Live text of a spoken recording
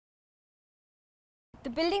The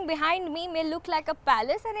building behind me may look like a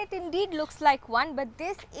palace, and it indeed looks like one, but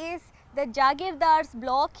this is the Jagirdar's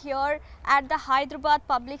block here at the Hyderabad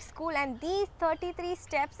Public School, and these 33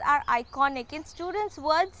 steps are iconic. In students'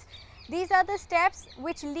 words, these are the steps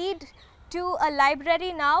which lead to a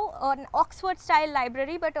library now, an Oxford style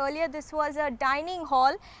library, but earlier this was a dining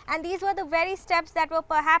hall, and these were the very steps that were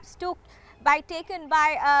perhaps taken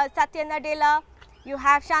by Satya Nadella. You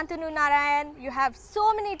have Shantanu Narayan, you have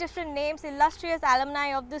so many different names, illustrious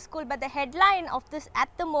alumni of this school, but the headline of this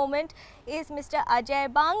at the moment is Mr. Ajay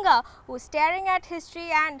Banga, who is staring at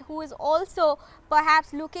history and who is also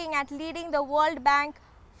perhaps looking at leading the World Bank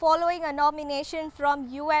following a nomination from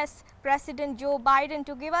US President Joe Biden,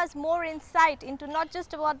 to give us more insight into not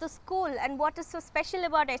just about the school and what is so special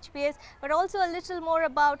about HPS, but also a little more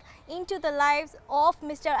about into the lives of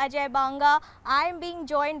Mr. Ajay Banga. I am being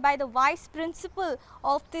joined by the Vice Principal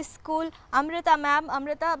of this school, Amrita ma'am.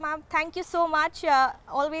 Amrita ma'am, thank you so much.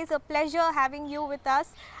 Always a pleasure having you with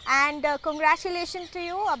us, and congratulations to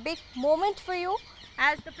you, a big moment for you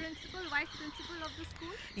as the vice principal of the school.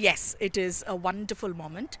 Yes, it is a wonderful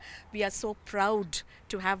moment. We are so proud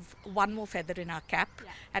to have one more feather in our cap,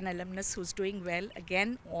 an alumnus who's doing well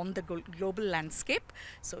again on the global landscape.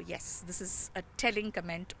 So yes, this is a telling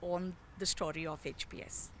comment on the story of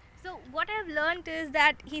HPS. So what I've learned is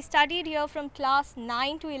that he studied here from class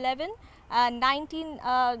 9 to 11,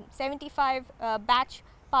 1975 batch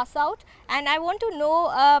pass out, and I want to know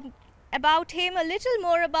about him a little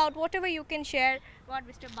more, about whatever you can share about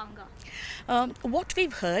Mr. Banga. What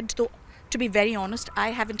we've heard, though, to be very honest,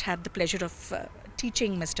 I haven't had the pleasure of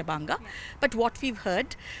teaching Mr. Banga, but what we've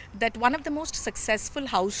heard, that one of the most successful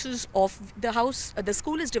houses of the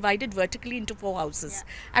school is divided vertically into 4 houses,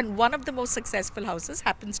 and one of the most successful houses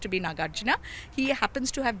happens to be Nagarjuna. He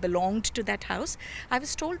happens to have belonged to that house. I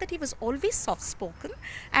was told that he was always soft-spoken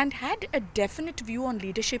and had a definite view on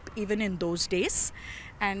leadership even in those days,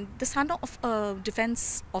 and the son of a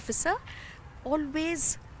defense officer,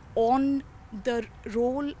 always on the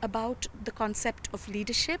role about the concept of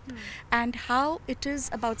leadership and how it is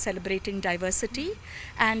about celebrating diversity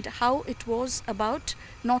and how it was about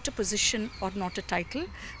not a position or not a title,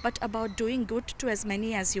 but about doing good to as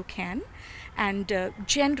many as you can, and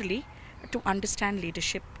generally to understand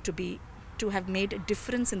leadership to have made a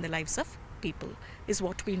difference in the lives of people is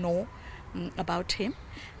what we know about him,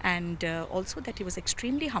 and also that he was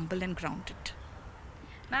extremely humble and grounded.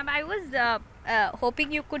 Ma'am, I was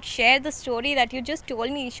hoping you could share the story that you just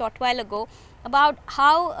told me a short while ago about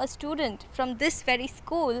how a student from this very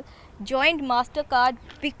school joined MasterCard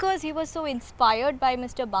because he was so inspired by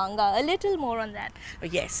Mr. Banga. A little more on that.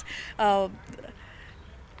 Yes.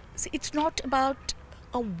 See, it's not about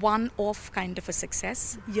a one-off kind of a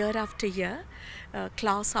success. Year after year,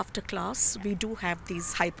 class after class, we do have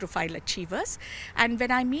these high-profile achievers. And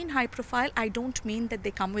when I mean high-profile, I don't mean that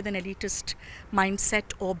they come with an elitist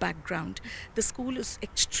mindset or background. The school is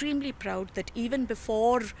extremely proud that even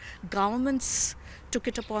before governments took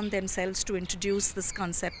it upon themselves to introduce this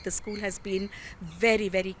concept, the school has been very,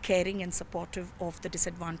 very caring and supportive of the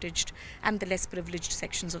disadvantaged and the less privileged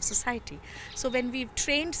sections of society. So when we've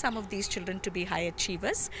trained some of these children to be high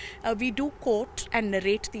achievers, we do quote and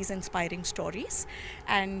narrate these inspiring stories.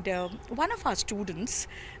 And one of our students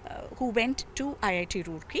who went to IIT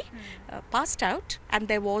Roorkee passed out, and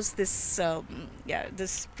there was this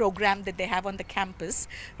this program that they have on the campus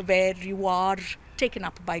where you are taken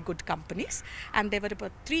up by good companies, and there were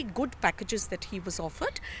about 3 good packages that he was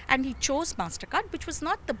offered, and he chose MasterCard, which was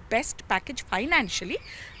not the best package financially,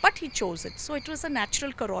 but he chose it. So it was a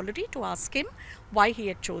natural corollary to ask him why he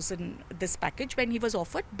had chosen this package when he was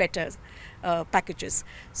offered better packages.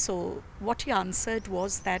 So what he answered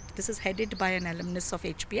was that this is headed by an alumnus of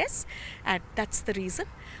HPS, and that's the reason.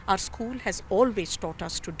 Our school has always taught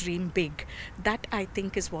us to dream big. That, I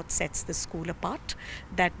think, is what sets the school apart,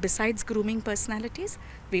 that besides grooming personalities,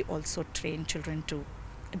 we also train children to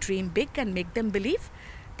dream big and make them believe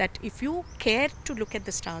that if you care to look at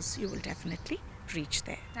the stars, you will definitely reach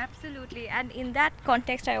there. Absolutely. And in that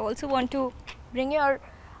context, I also want to bring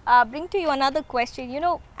to you another question. You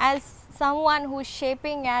know, as someone who's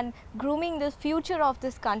shaping and grooming the future of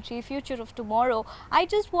this country, future of tomorrow, I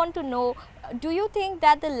just want to know, do you think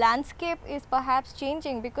that the landscape is perhaps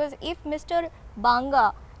changing? Because if Mr.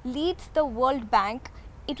 Banga leads the World Bank,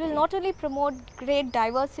 it will not only promote great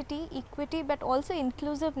diversity, equity, but also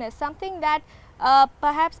inclusiveness, something that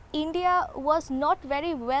perhaps India was not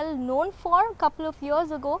very well known for a couple of years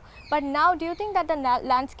ago, but now do you think that the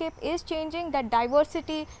landscape is changing, that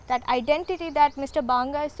diversity, that identity that Mr.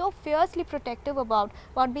 Banga is so fiercely protective about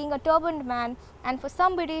being a turbaned man, and for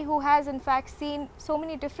somebody who has in fact seen so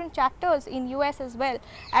many different chapters in US as well.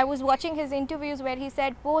 I was watching his interviews where he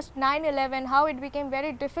said post 9/11 how it became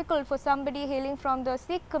very difficult for somebody hailing from the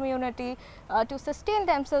Sikh community to sustain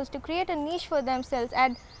themselves, to create a niche for themselves,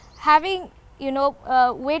 and having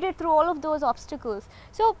waded through all of those obstacles.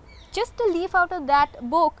 So just to leave out of that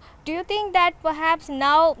book, do you think that perhaps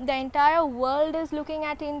now the entire world is looking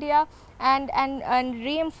at India and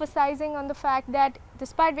re-emphasizing on the fact that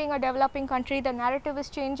despite being a developing country, the narrative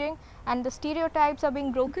is changing and the stereotypes are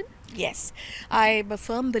being broken? Yes, I'm a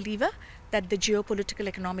firm believer that the geopolitical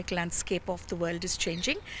economic landscape of the world is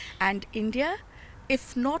changing, and India,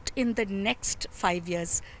 if not in the next 5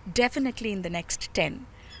 years, definitely in the next 10,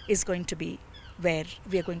 is going to be where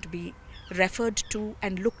we are going to be referred to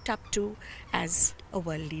and looked up to as a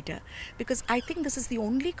world leader. Because I think this is the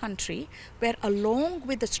only country where, along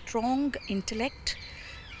with a strong intellect,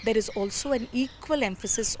 there is also an equal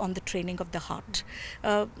emphasis on the training of the heart.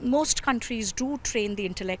 Most countries do train the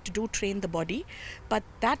intellect, do train the body, but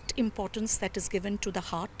that importance that is given to the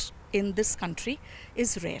heart in this country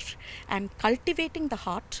is rare. And cultivating the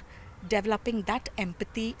heart, developing that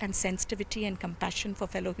empathy and sensitivity and compassion for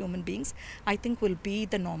fellow human beings, I think will be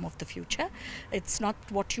the norm of the future. It's not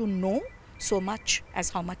what you know so much as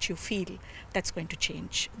how much you feel that's going to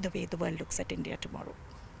change the way the world looks at India tomorrow.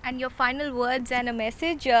 And your final words and a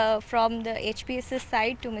message from the HPS's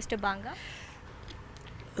side to Mr. Banga?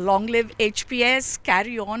 Long live HPS,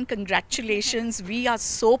 carry on, congratulations. We are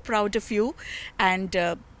so proud of you, and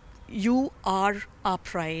you are our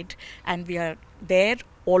pride, and we are there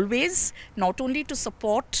always, not only to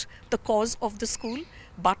support the cause of the school,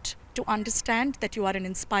 but to understand that you are an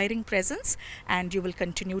inspiring presence, and you will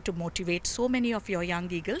continue to motivate so many of your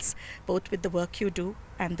young eagles, both with the work you do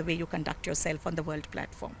and the way you conduct yourself on the world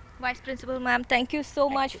platform. Vice Principal ma'am, thank you so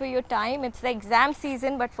much for your time. It's the exam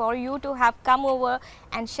season, but for you to have come over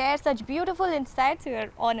and share such beautiful insights, we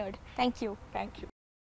are honored. Thank you. Thank you.